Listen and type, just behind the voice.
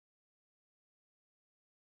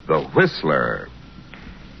The Whistler.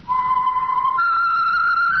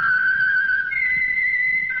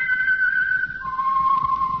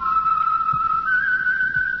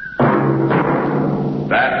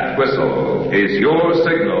 That whistle is your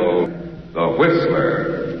signal, the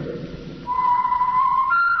Whistler.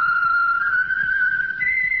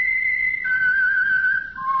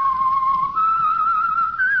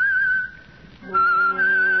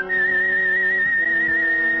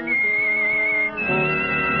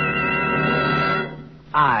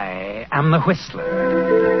 I am the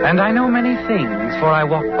Whistler, and I know many things, for I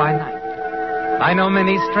walk by night. I know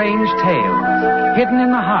many strange tales, hidden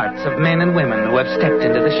in the hearts of men and women who have stepped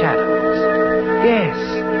into the shadows. Yes,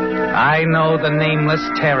 I know the nameless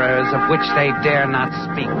terrors of which they dare not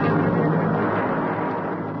speak.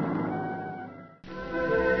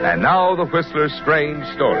 And now the Whistler's strange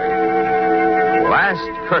story.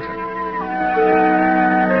 Last Curtain.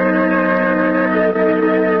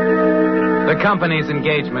 The company's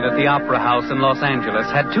engagement at the Opera House in Los Angeles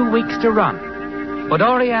had 2 weeks to run. But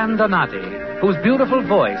Oriane Donati, whose beautiful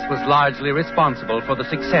voice was largely responsible for the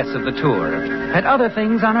success of the tour, had other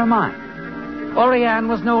things on her mind. Oriane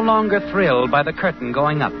was no longer thrilled by the curtain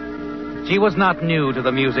going up. She was not new to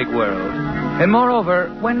the music world. And moreover,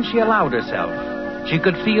 when she allowed herself, she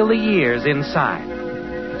could feel the years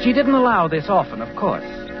inside. She didn't allow this often, of course,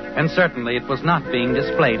 and certainly it was not being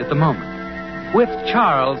displayed at the moment. With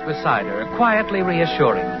Charles beside her, quietly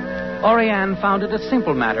reassuring, Oriane found it a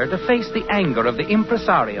simple matter to face the anger of the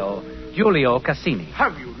impresario, Giulio Cassini.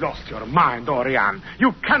 Have you lost your mind, Oriane?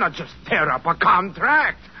 You cannot just tear up a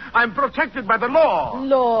contract. I'm protected by the law.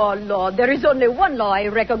 Law. There is only one law I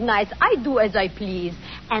recognize. I do as I please,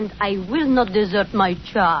 and I will not desert my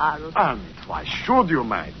Charles. And why should you,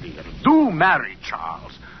 my dear? Do marry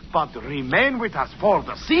Charles, but remain with us for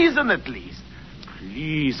the season at least.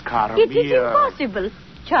 Please, cara It mia. is impossible.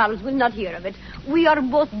 Charles will not hear of it. We are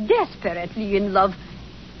both desperately in love.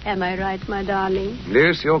 Am I right, my darling?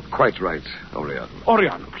 Yes, you're quite right, Oriane.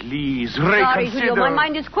 Oriane, please, Sorry, reconsider. Julio, my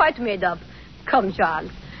mind is quite made up. Come,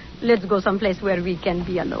 Charles. Let's go someplace where we can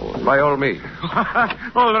be alone. By all means.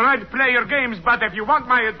 All right, play your games, but if you want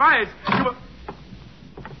my advice,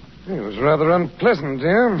 It was rather unpleasant,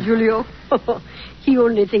 dear. Julio, he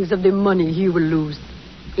only thinks of the money he will lose.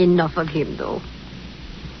 Enough of him, though.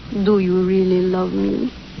 Do you really love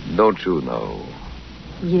me? Don't you know?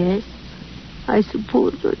 Yes, I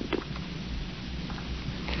suppose I do.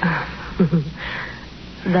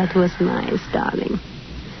 That was nice, darling.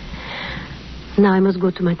 Now I must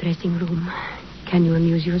go to my dressing room. Can you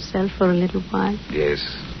amuse yourself for a little while? Yes,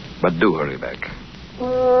 but do hurry back.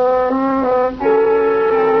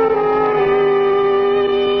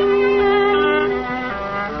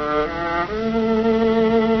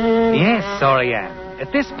 Yes, Oriane.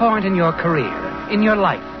 At this point in your career, in your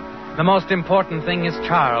life, the most important thing is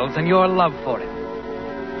Charles and your love for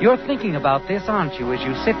him. You're thinking about this, aren't you, as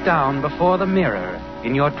you sit down before the mirror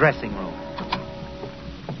in your dressing room?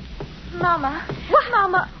 Mama. What?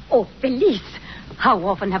 Mama. Oh, Felice. How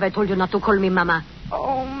often have I told you not to call me Mama?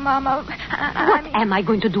 Oh, Mama. What am I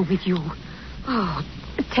going to do with you? Oh,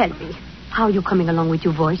 tell me. How are you coming along with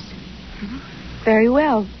your voice? Very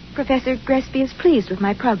well. Professor Gresby is pleased with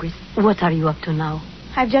my progress. What are you up to now?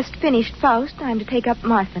 I've just finished Faust. I'm to take up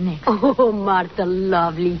Martha next. Oh, Martha,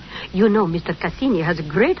 lovely. You know Mr. Cassini has a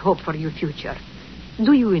great hope for your future.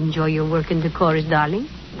 Do you enjoy your work in the chorus, darling?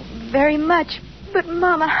 Very much. But,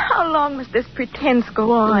 Mama, how long must this pretense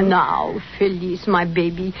go on? Now, Felice, my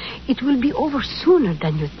baby, it will be over sooner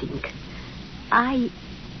than you think. I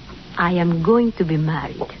am going to be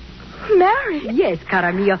married. Married? Yes,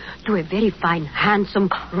 cara mia, to a very fine, handsome,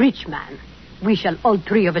 rich man. We shall all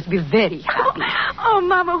three of us be very happy. Oh,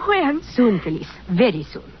 Mama, when? Soon, Felice, very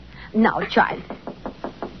soon. Now, child.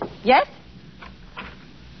 Yes?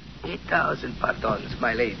 1,000 pardons,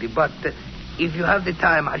 my lady, but if you have the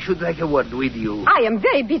time, I should like a word with you. I am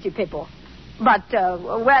very busy, Peppo. But,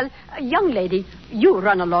 young lady, you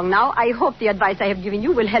run along now. I hope the advice I have given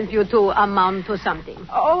you will help you to amount to something.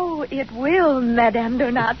 Oh, it will, Madame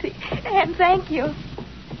Donati. And thank you.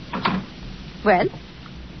 Well,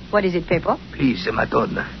 what is it, Peppo? Please,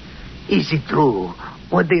 Madonna, is it true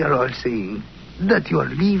what they are all saying? That you are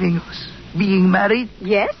leaving us? Being married?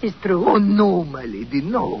 Yes, it's true. Oh, no, my lady,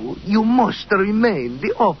 no. You must remain.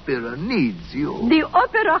 The opera needs you. The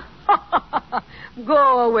opera?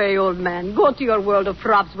 Go away, old man. Go to your world of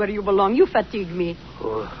props where you belong. You fatigue me.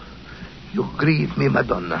 Oh, you grieve me,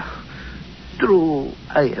 Madonna. True,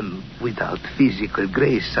 I am without physical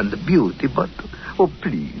grace and beauty, but, oh,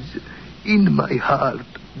 please, in my heart,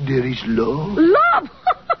 there is love. Love?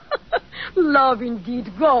 Love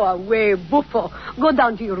indeed. Go away, buffo. Go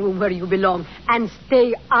down to your room where you belong and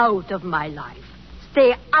stay out of my life.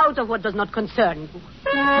 Stay out of what does not concern you.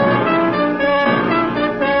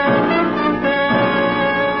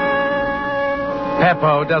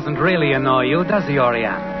 Peppo doesn't really annoy you, does he,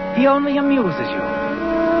 Oriane? He only amuses you.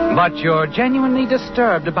 But you're genuinely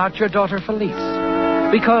disturbed about your daughter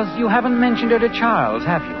Felice, because you haven't mentioned her to Charles,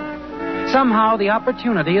 have you? Somehow the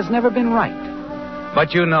opportunity has never been right.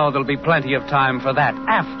 But you know there'll be plenty of time for that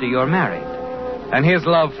after you're married. And his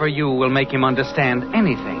love for you will make him understand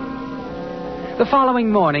anything. The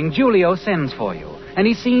following morning, Giulio sends for you, and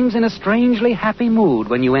he seems in a strangely happy mood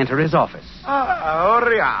when you enter his office.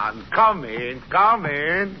 Oriane, come in, come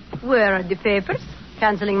in. Where are the papers?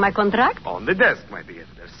 Canceling my contract? On the desk, my dear.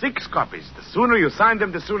 There's 6 copies. The sooner you sign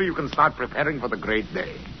them, the sooner you can start preparing for the great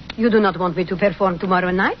day. You do not want me to perform tomorrow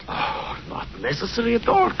night? Oh, not necessary at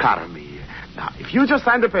all, cara mia. Now, if you just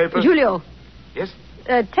sign the papers... Giulio. Yes?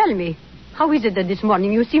 Tell me, how is it that this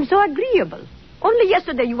morning you seem so agreeable? Only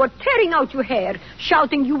yesterday you were tearing out your hair,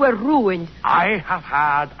 shouting you were ruined. I have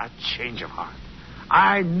had a change of heart.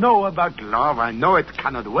 I know about love. I know it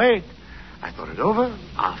cannot wait. I thought it over.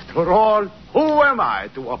 After all, who am I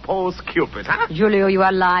to oppose Cupid, huh? Giulio, you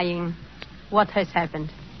are lying. What has happened?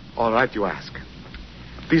 All right, you ask.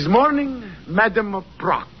 This morning, Madame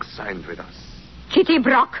Brock signed with us. Kitty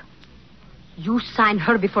Brock? You signed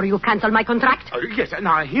her before you cancel my contract? Yes,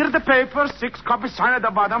 now here are the papers. 6 copies, sign at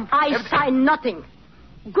the bottom. I sign nothing.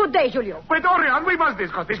 Good day, Giulio. Wait, Oriane, we must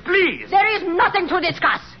discuss this, please. There is nothing to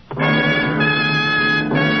discuss.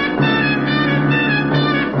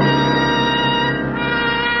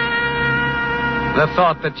 The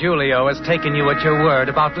thought that Giulio has taken you at your word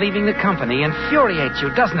about leaving the company infuriates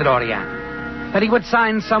you, doesn't it, Oriane? That he would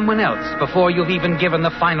sign someone else before you've even given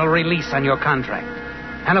the final release on your contract.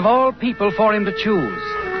 And of all people for him to choose,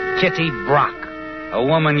 Kitty Brock, a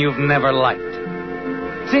woman you've never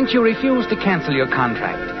liked. Since you refuse to cancel your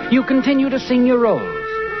contract, you continue to sing your roles.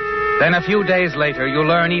 Then a few days later, you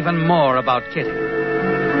learn even more about Kitty.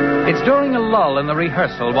 It's during a lull in the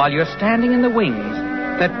rehearsal while you're standing in the wings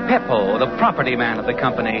that Peppo, the property man of the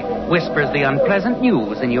company, whispers the unpleasant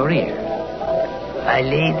news in your ear. My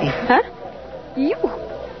lady. Huh? You?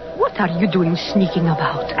 What are you doing sneaking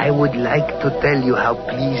about? I would like to tell you how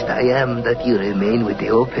pleased I am that you remain with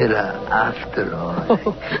the opera after all.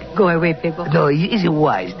 Oh, go away, Peppo. No, it is a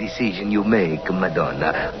wise decision you make,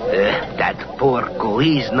 Madonna. That porco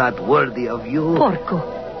is not worthy of you. Porco?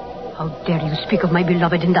 How dare you speak of my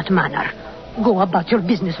beloved in that manner? Go about your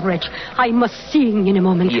business, wretch. I must sing in a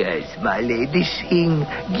moment. Yes, my lady, sing.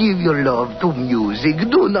 Give your love to music.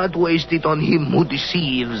 Do not waste it on him who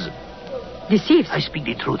deceives. Deceives? I speak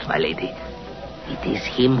the truth, my lady. It is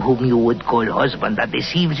him whom you would call husband that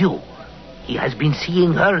deceives you. He has been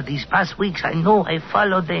seeing her these past weeks. I know. I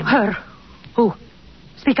followed them. Her? Who?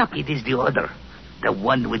 Speak up. It is the other. The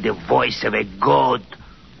one with the voice of a goat.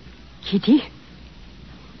 Kitty?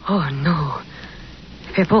 Oh, no.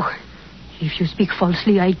 Peppo, if you speak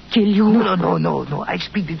falsely, I kill you. No. I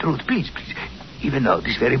speak the truth. Please. Even now,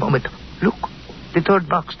 this very moment. Look. The 3rd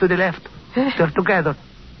box to the left. They're together.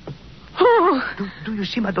 Oh. Do you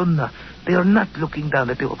see, Madonna? They are not looking down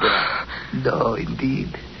at the opera. No,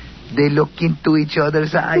 indeed. They look into each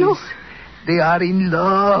other's eyes. No. They are in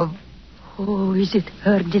love. Oh, is it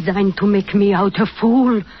her design to make me out a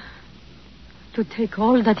fool? To take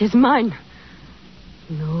all that is mine?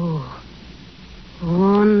 No.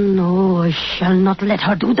 Oh, no, I shall not let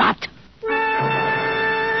her do that.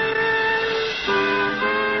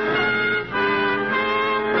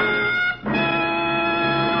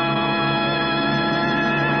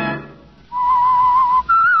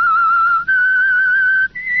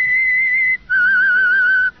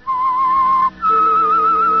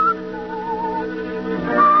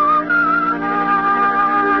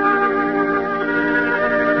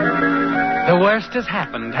 The worst has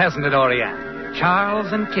happened, hasn't it, Oriane?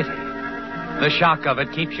 Charles and Kitty. The shock of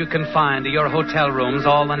it keeps you confined to your hotel rooms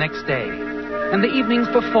all the next day. And the evening's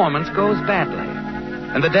performance goes badly.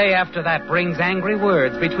 And the day after that brings angry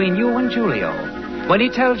words between you and Giulio when he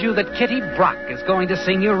tells you that Kitty Brock is going to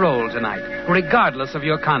sing your role tonight, regardless of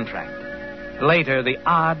your contract. Later, the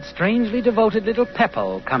odd, strangely devoted little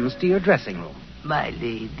Peppo comes to your dressing room. My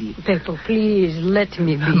lady. Peppo, please, let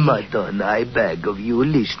me be. Madonna, I beg of you,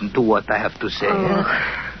 listen to what I have to say.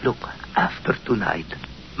 Look, after tonight,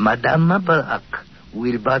 Madame Brock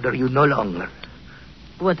will bother you no longer.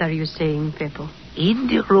 What are you saying, Peppo? In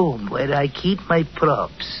the room where I keep my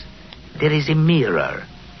props, there is a mirror.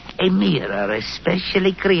 A mirror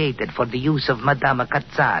especially created for the use of Madame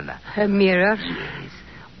Cazzana. A mirror? Yes.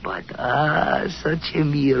 But, such a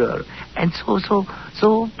mirror. And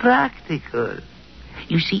so practical.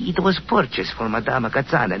 You see, it was purchased for Madame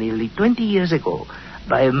Gazzana nearly 20 years ago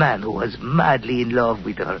by a man who was madly in love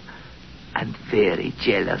with her and very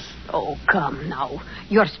jealous. Oh, come now.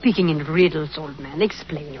 You're speaking in riddles, old man.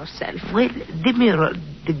 Explain yourself. Well, the mirror,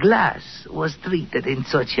 the glass, was treated in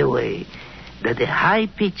such a way that a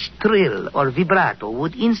high-pitched trill or vibrato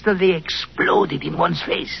would instantly explode in one's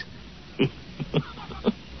face.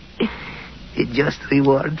 A just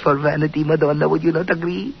reward for vanity, Madonna, would you not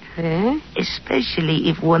agree? Eh? Especially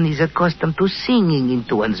if one is accustomed to singing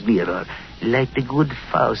into one's mirror, like the good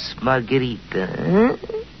Faust Margherita.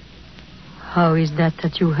 How is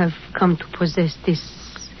that you have come to possess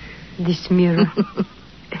this mirror?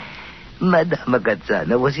 Madame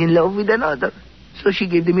Gazzana was in love with another, so she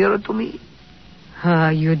gave the mirror to me.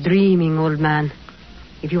 You're dreaming, old man.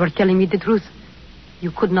 If you were telling me the truth,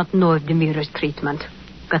 you could not know of the mirror's treatment.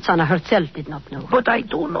 Gazzana herself did not know. But I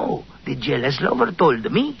do know. The jealous lover told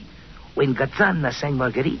me. When Gazzana sang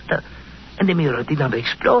Margherita and the mirror did not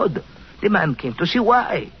explode, the man came to see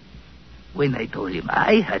why. When I told him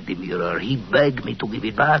I had the mirror, he begged me to give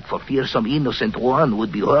it back for fear some innocent one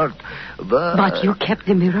would be hurt. But you kept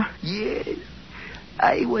the mirror? Yes.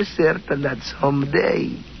 I was certain that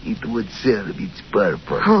someday it would serve its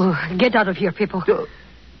purpose. Oh, get out of here, Pippo. So,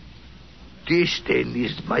 this, then,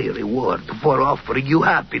 is my reward for offering you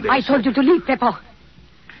happiness. I told you to leave, Pippo.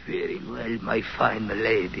 Very well, my fine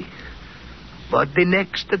lady. But the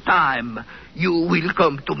next time, you will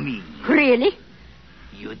come to me. Really?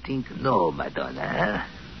 You think no, Madonna?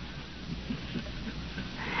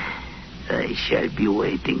 I shall be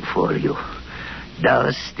waiting for you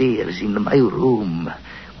downstairs in my room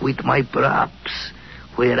with my props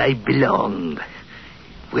where I belong,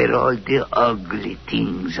 where all the ugly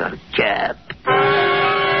things are kept.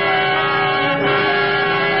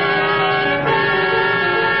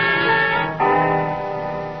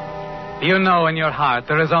 You know in your heart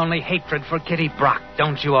there is only hatred for Kitty Brock,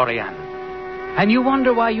 don't you, Oriane? And you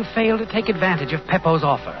wonder why you failed to take advantage of Peppo's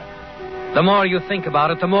offer. The more you think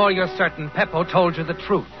about it, the more you're certain Peppo told you the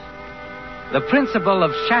truth. The principle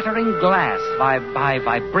of shattering glass by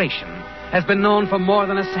vibration has been known for more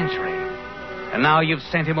than a century. And now you've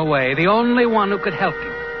sent him away, the only one who could help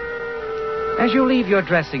you. As you leave your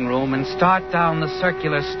dressing room and start down the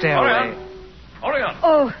circular stairway... Oriane!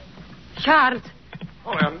 Oh, Charles.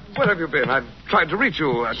 Oriane, where have you been? I've tried to reach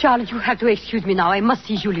you. Charles, you have to excuse me now. I must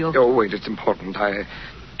see Julio. Oh, wait, it's important. I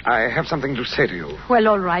have something to say to you. Well,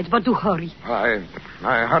 all right, but do hurry. I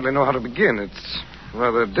hardly know how to begin. It's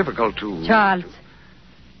rather difficult to... Charles,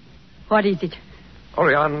 what is it?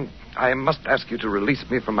 Oriane, I must ask you to release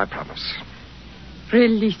me from my promise.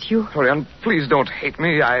 Release you? Oriane, please don't hate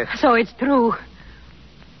me. So it's true.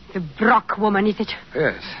 The Brock woman, is it?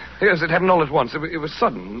 Yes, it happened all at once. It was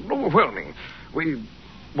sudden, overwhelming.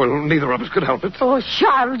 Neither of us could help it. Oh,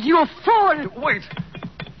 Charles, you fool! Wait.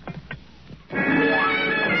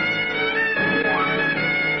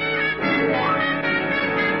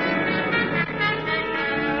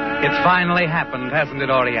 It's finally happened, hasn't it,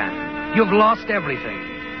 Oriane? You've lost everything.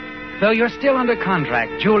 Though you're still under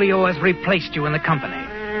contract, Julio has replaced you in the company.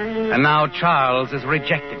 And now Charles has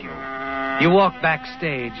rejected you. You walk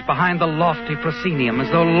backstage, behind the lofty proscenium, as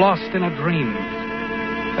though lost in a dream.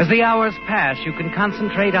 As the hours pass, you can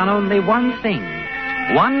concentrate on only one thing.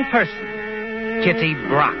 One person. Kitty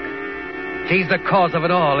Brock. She's the cause of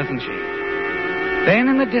it all, isn't she? Then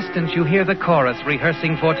in the distance, you hear the chorus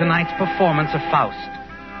rehearsing for tonight's performance of Faust.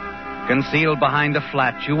 Concealed behind a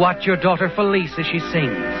flat, you watch your daughter Felice as she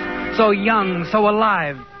sings. So young, so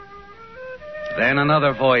alive. Then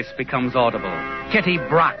another voice becomes audible. Kitty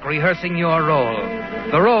Brock rehearsing your role.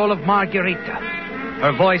 The role of Margherita.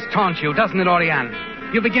 Her voice taunts you, doesn't it,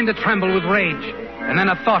 Oriane? You begin to tremble with rage. And then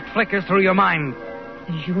a thought flickers through your mind.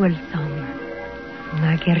 Jewel song.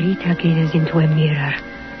 Margherita gazes into a mirror.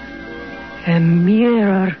 A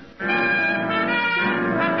mirror.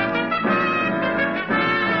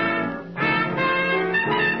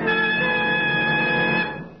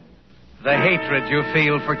 The hatred you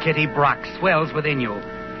feel for Kitty Brock swells within you.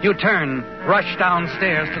 You turn, rush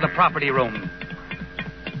downstairs to the property room.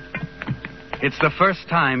 It's the first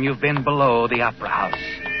time you've been below the opera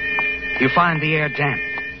house. You find the air damp,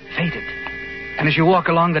 faded. And as you walk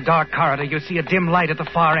along the dark corridor, you see a dim light at the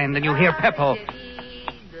far end, and you hear Peppo.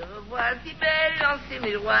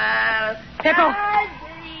 Peppo!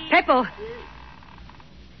 Peppo!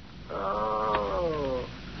 Oh.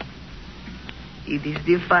 It is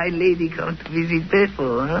the fine lady come to visit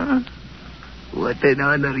Peppo, huh? What an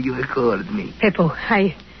honor you accord me. Peppo,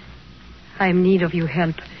 I am in need of your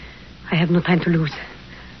help. I have no time to lose.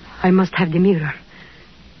 I must have the mirror.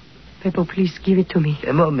 Peppo, please give it to me.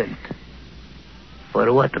 A moment.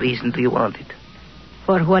 For what reason do you want it?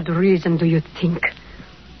 For what reason do you think?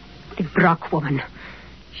 The Brock woman.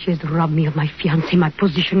 She has robbed me of my fiancé, my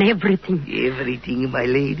position, everything. Everything, my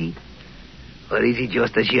lady? Or is it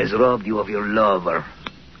just that she has robbed you of your lover?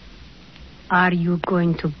 Are you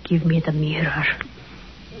going to give me the mirror?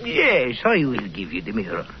 Yes, I will give you the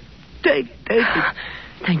mirror. Take it.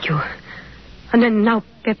 Thank you. And then now,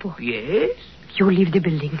 Peppo. Yes? You leave the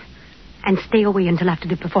building. And stay away until after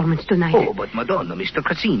the performance tonight. Oh, but Madonna, Mr.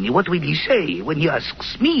 Cassini, what will he say? When he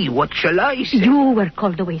asks me, what shall I say? You were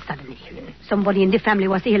called away suddenly. Somebody in the family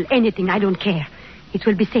was ill. Anything, I don't care. It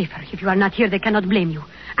will be safer. If you are not here, they cannot blame you.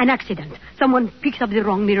 An accident. Someone picks up the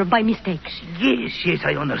wrong mirror by mistake. Yes,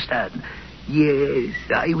 I understand. Yes,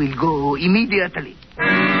 I will go immediately.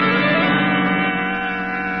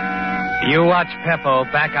 You watch Peppo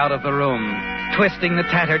back out of the room, twisting the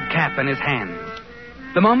tattered cap in his hands.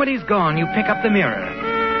 The moment he's gone, you pick up the mirror.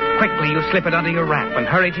 Quickly, you slip it under your wrap and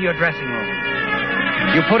hurry to your dressing room.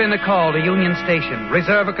 You put in a call to Union Station,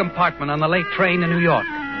 reserve a compartment on the late train to New York.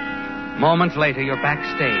 Moments later, you're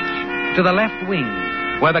backstage, to the left wing,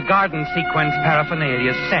 where the garden sequence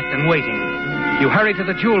paraphernalia is set and waiting. You hurry to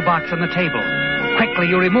the jewel box on the table.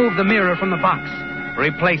 Quickly, you remove the mirror from the box.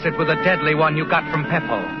 Replace it with the deadly one you got from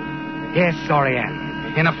Peppo. Yes,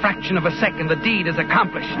 Oriane. In a fraction of a second, the deed is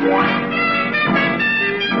accomplished.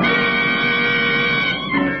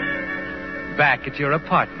 Back at your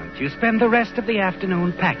apartment, you spend the rest of the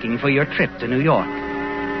afternoon packing for your trip to New York.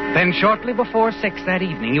 Then shortly before 6 that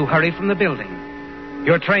evening, you hurry from the building.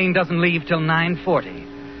 Your train doesn't leave till 9:40,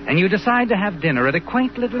 and you decide to have dinner at a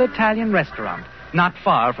quaint little Italian restaurant not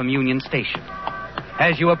far from Union Station.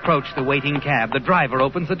 As you approach the waiting cab, the driver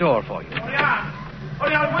opens the door for you.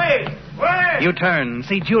 Oriane, wait! You turn,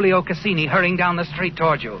 see Giulio Cassini hurrying down the street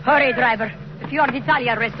toward you. Hurry, driver. The Fiord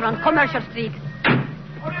Italia restaurant, Commercial Street.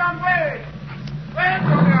 Oriane, wait! Wait,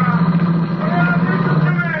 Oriane! Oriane, listen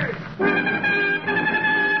to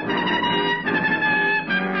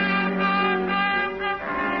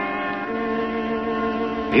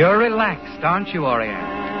me! You're relaxed, aren't you, Oriane?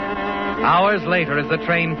 Hours later, as the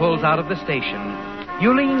train pulls out of the station,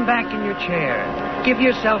 you lean back in your chair, give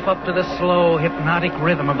yourself up to the slow, hypnotic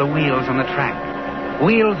rhythm of the wheels on the track.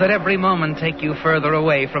 Wheels that every moment take you further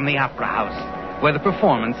away from the opera house, where the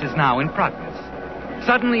performance is now in progress.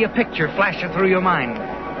 Suddenly a picture flashes through your mind.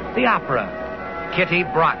 The opera. Kitty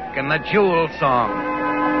Brock and the Jewel Song.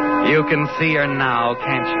 You can see her now,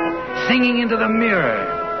 can't you? Singing into the mirror.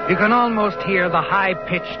 You can almost hear the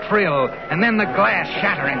high-pitched trill and then the glass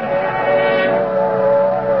shattering.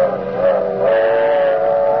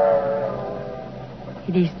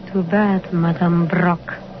 It is too bad, Madame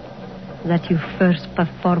Brock, that your first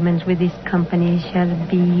performance with this company shall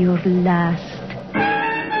be your last.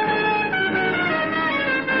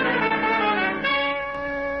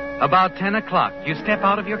 About 10 o'clock, you step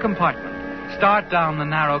out of your compartment, start down the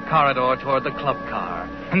narrow corridor toward the club car,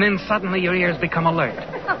 and then suddenly your ears become alert.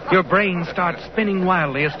 Your brain starts spinning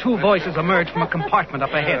wildly as two voices emerge from a compartment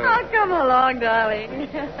up ahead. Oh, come along, darling.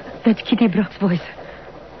 That's Kitty Brock's voice.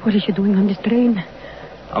 What is she doing on this train?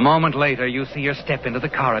 A moment later, you see her step into the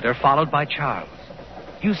corridor, followed by Charles.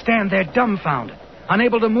 You stand there dumbfounded,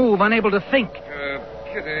 unable to move, unable to think.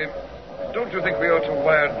 Kitty, don't you think we ought to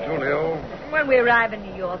wire Giulio? When we arrive in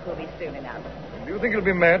New York, we'll be soon enough. Do you think he'll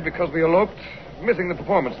be mad because we eloped? Missing the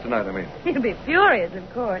performance tonight, I mean. He'll be furious, of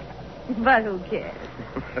course. But who cares?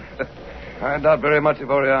 I doubt very much if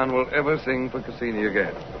Oriane will ever sing for Cassini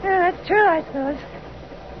again. Yeah, that's true, I suppose.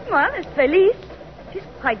 Well, it's Felice. She's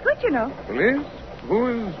quite good, you know. Felice? Who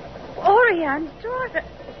is... Oriane's daughter.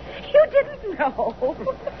 You didn't know.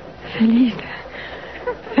 Felice.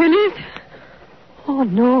 Felice. Oh,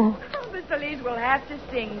 no. Oh, Miss Felice will have to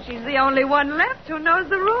sing. She's the only one left who knows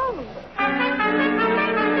the rules.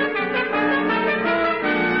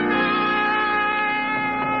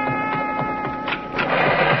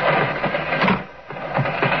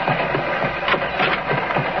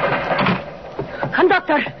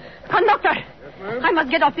 Conductor. Yes, ma'am? I must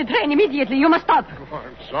get off the train immediately. You must stop. Oh,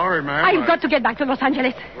 I'm sorry, ma'am. I've got to get back to Los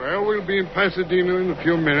Angeles. Well, we'll be in Pasadena in a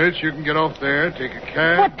few minutes. You can get off there, take a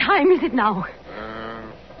cab. What time is it now?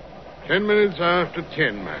 10 minutes after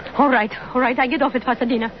 10, ma'am. All right. I get off at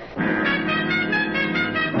Pasadena.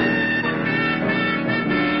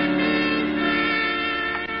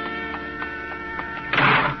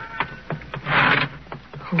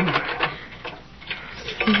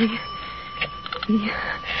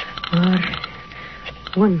 C-R-1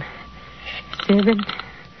 7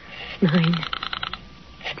 9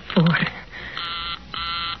 4.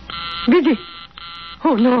 Busy.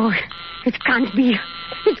 Oh, no. It can't be.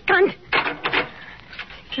 It can't.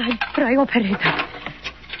 Try operator.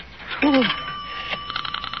 Oh.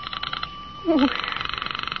 Oh.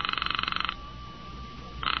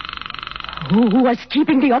 Who was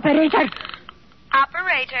keeping the operator?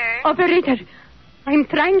 Operator, I'm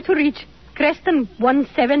trying to reach Creston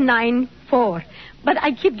 1794, but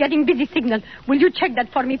I keep getting busy signal. Will you check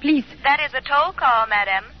that for me, please? That is a toll call,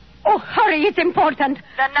 madam. Oh, hurry, it's important.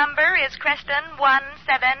 The number is Creston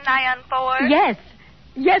 1794.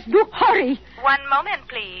 Yes, do hurry. One moment,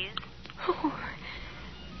 please. Oh.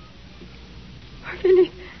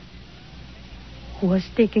 Really? Who was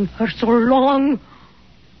taking her so long?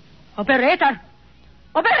 Operator!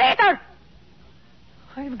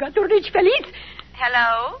 I've got to reach Felice.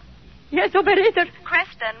 Hello? Yes, operator.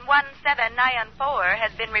 Creston 1794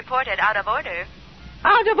 has been reported out of order.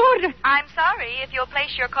 Out of order. I'm sorry if you'll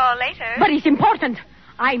place your call later. But it's important.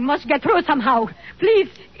 I must get through somehow. Please,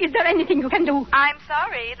 is there anything you can do? I'm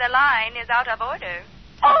sorry, the line is out of order.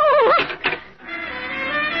 Oh!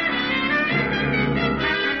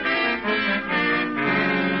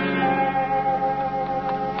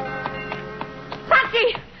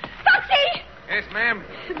 Taxi! Yes, ma'am.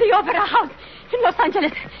 The Opera House in Los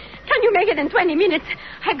Angeles. Can you make it in 20 minutes?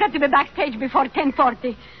 I've got to be backstage before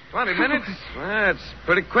 10:40. 20 minutes? That's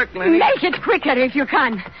pretty quick, Lenny. Make it quicker if you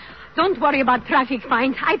can. Don't worry about traffic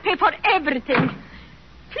fines. I pay for everything.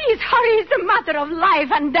 Please hurry. It's a matter of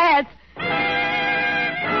life and death.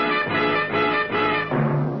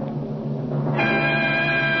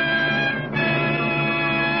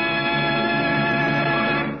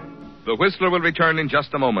 The Whistler will return in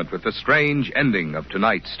just a moment with the strange ending of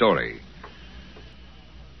tonight's story.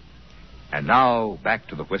 And now, back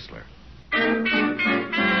to the Whistler.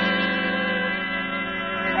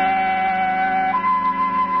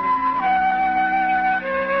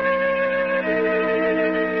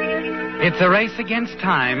 It's a race against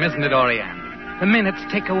time, isn't it, Oriane? The minutes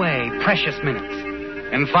tick away, precious minutes.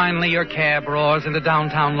 And finally your cab roars into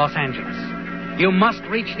downtown Los Angeles. You must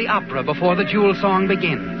reach the opera before the jewel song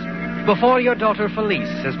begins. Before your daughter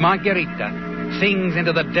Felice, as Margarita, sings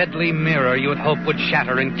into the deadly mirror you'd hope would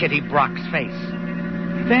shatter in Kitty Brock's face.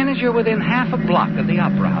 Then as you're within half a block of the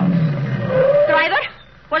Opera House. Driver,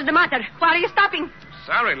 what's the matter? Why are you stopping?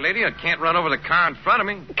 Sorry, lady, I can't run over the car in front of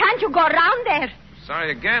me. Can't you go around there? Sorry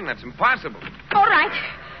again, that's impossible. All right.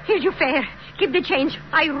 Here's your fare. Keep the change.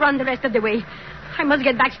 I run the rest of the way. I must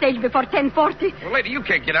get backstage before 10:40. Well, lady, you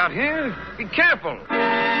can't get out here. Be careful.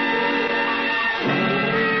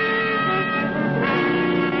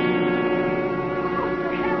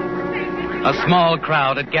 A small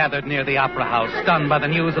crowd had gathered near the Opera House, stunned by the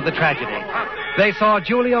news of the tragedy. They saw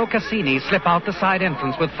Giulio Cassini slip out the side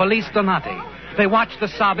entrance with Felice Donati. They watched the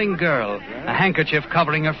sobbing girl, a handkerchief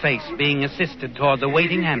covering her face, being assisted toward the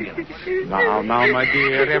waiting ambulance. Now, my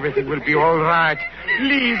dear, everything will be all right.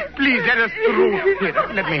 Please, let us through. Here,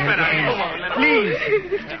 let me have your hand. Please.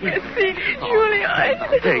 Giulio.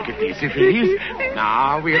 Take it easy, please.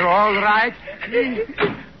 Now, we're all right. Please.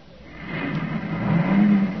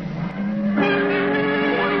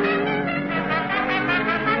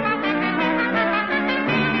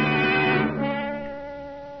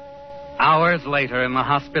 Hours later in the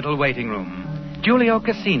hospital waiting room, Giulio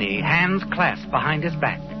Cassini, hands clasped behind his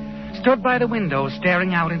back, stood by the window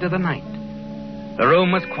staring out into the night. The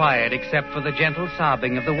room was quiet except for the gentle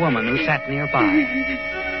sobbing of the woman who sat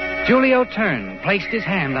nearby. Giulio turned, placed his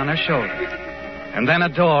hand on her shoulder, and then a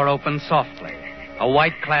door opened softly. A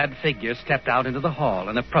white-clad figure stepped out into the hall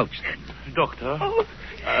and approached them. Doctor?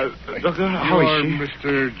 Doctor, how is she?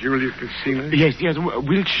 Mr. Giulio Cassini? Yes.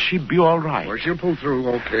 Will she be all right? Well, she'll pull through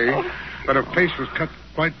okay. But her face was cut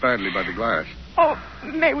quite badly by the glass. Oh,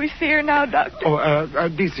 may we see her now, Doctor?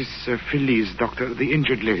 This is Felice, Doctor, the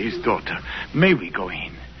injured lady's daughter. May we go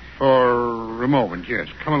in? For a moment, yes.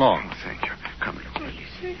 Come along. Oh, thank you. Come along,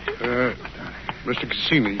 Felice. Mr.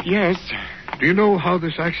 Cassini. Yes? Do you know how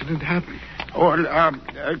this accident happened? Well,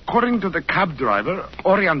 according to the cab driver,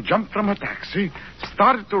 Oriane jumped from her taxi,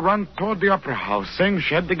 started to run toward the Opera House, saying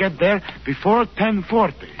she had to get there before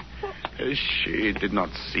 10:40. She did not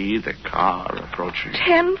see the car approaching.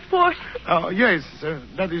 10:40? Yes,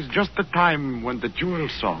 that is just the time when the jewel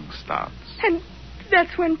song starts. And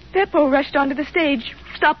that's when Beppo rushed onto the stage,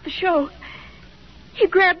 stopped the show. He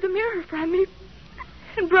grabbed the mirror from me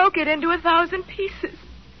and broke it into 1,000 pieces.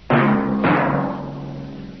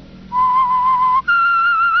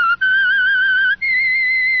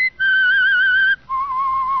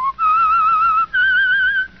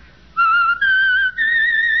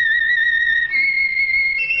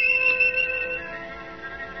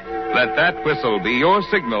 Let that whistle be your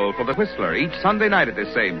signal for the Whistler each Sunday night at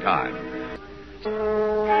this same time.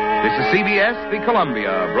 This is CBS, the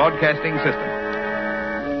Columbia Broadcasting System.